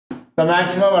the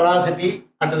maximum velocity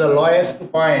at the lowest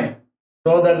point,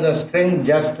 so that the string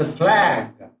just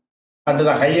slack at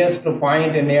the highest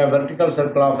point in a vertical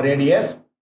circle of radius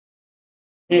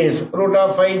is root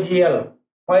of phi gl.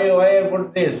 Why I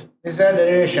put this? This is a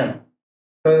derivation.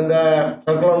 So in the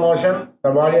circular motion, the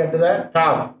body at the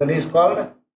top, that is called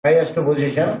highest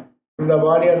position. If the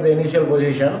body at the initial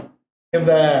position, if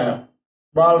the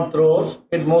ball throws,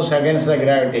 it moves against the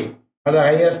gravity. At the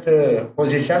highest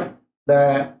position,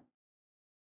 the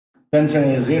tension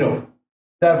is 0.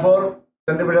 Therefore,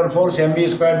 centripetal force mv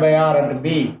squared by r at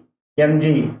B,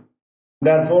 mg.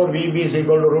 Therefore, Vb is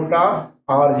equal to root of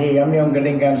rg, m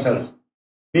getting cancels.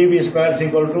 Vb square is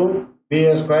equal to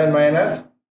Va square minus,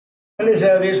 that is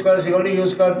V square is equal to U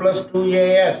square plus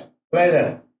 2As, like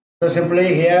that. So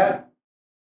simply here,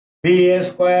 Va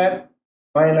square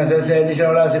minus S initial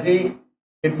velocity,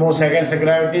 it moves against the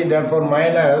gravity, therefore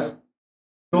minus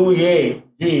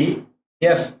 2Ag,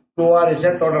 yes, 2r is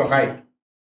a total height.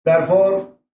 Therefore,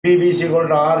 Vb is equal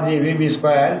to Rg, Vb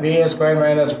square, Va square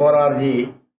minus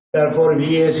 4Rg, therefore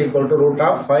Va is equal to root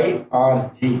of phi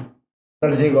Rg.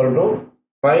 That is equal to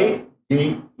phi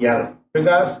GL,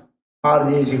 because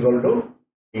Rg is equal to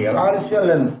GL. R is your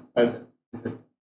length.